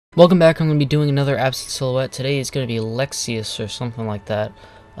Welcome back. I'm going to be doing another absent silhouette. Today it's going to be Lexaeus or something like that.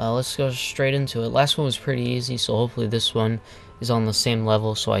 Let's go straight into it. Last one was pretty easy, so hopefully this one is on the same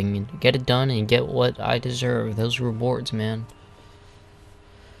level so I can get it done and get what I deserve. Those rewards, man.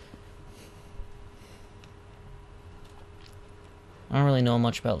 I don't really know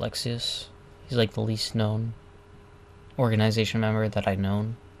much about Lexaeus. He's like the least known organization member that I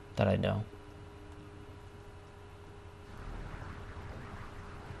know.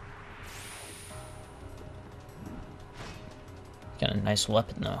 Got a nice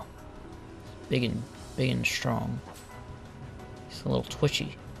weapon though. Big and strong. He's a little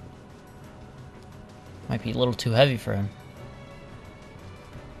twitchy. Might be a little too heavy for him.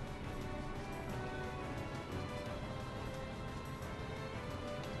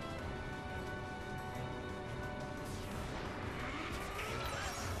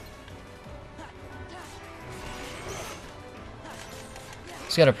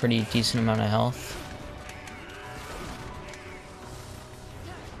 He's got a pretty decent amount of health.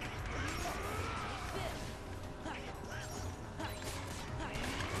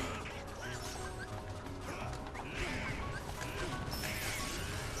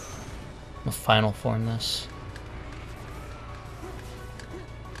 A final form this.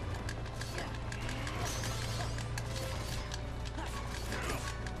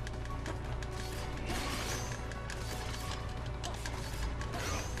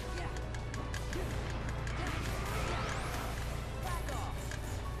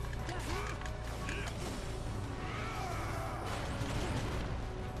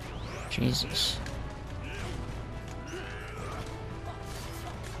 Jesus.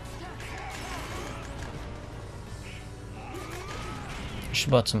 I should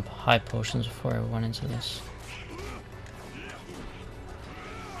have bought some high potions before I went into this.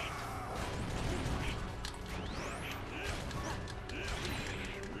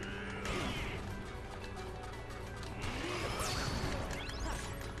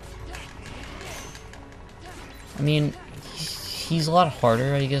 I mean, he's a lot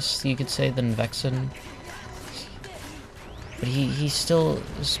harder, I guess you could say, than Vexen. But he still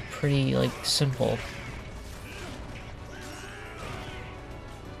is pretty, like, simple.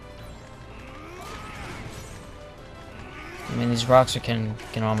 I mean, these rocks are getting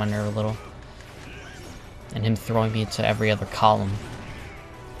on my nerve a little. And him throwing me into every other column.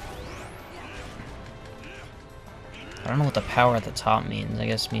 I don't know what the power at the top means. I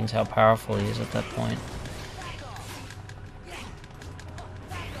guess it means how powerful he is at that point.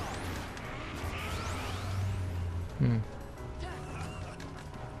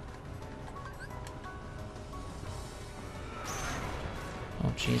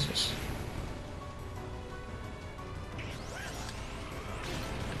 Oh, Jesus.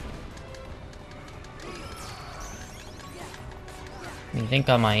 I think I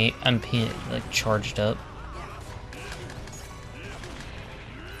got my MP like charged up.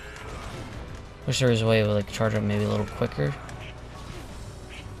 Wish there was a way to like charge up maybe a little quicker.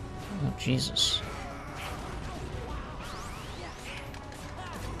 Oh, Jesus.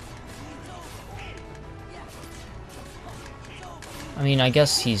 I mean, I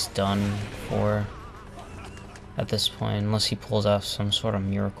guess he's done for at this point, unless he pulls off some sort of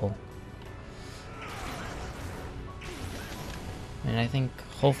miracle. And I think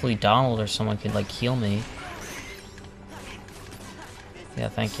hopefully Donald or someone could like heal me. Yeah,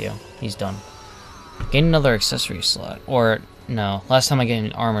 thank you. He's done. Gain another accessory slot. Or, no. Last time I gained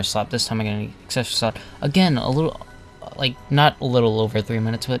an armor slot. This time I gained an accessory slot. Again, a little, like, not a little over 3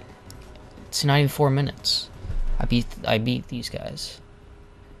 minutes, but it's 94 minutes. I beat these guys.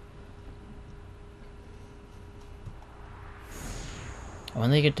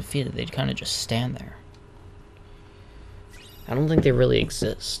 When they get defeated, they kind of just stand there. I don't think they really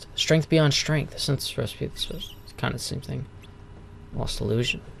exist. Strength beyond strength. Since recipe, it's kind of the same thing. Lost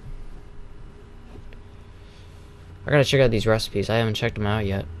illusion. I gotta check out these recipes. I haven't checked them out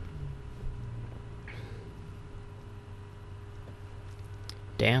yet.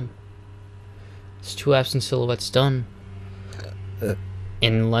 Damn. It's 2 absent silhouettes done.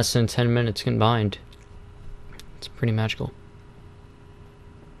 In less than 10 minutes combined. It's pretty magical.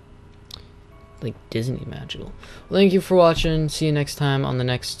 Like Disney magical. Well, thank you for watching. See you next time on the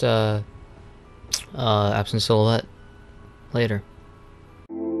next absent silhouette. Later.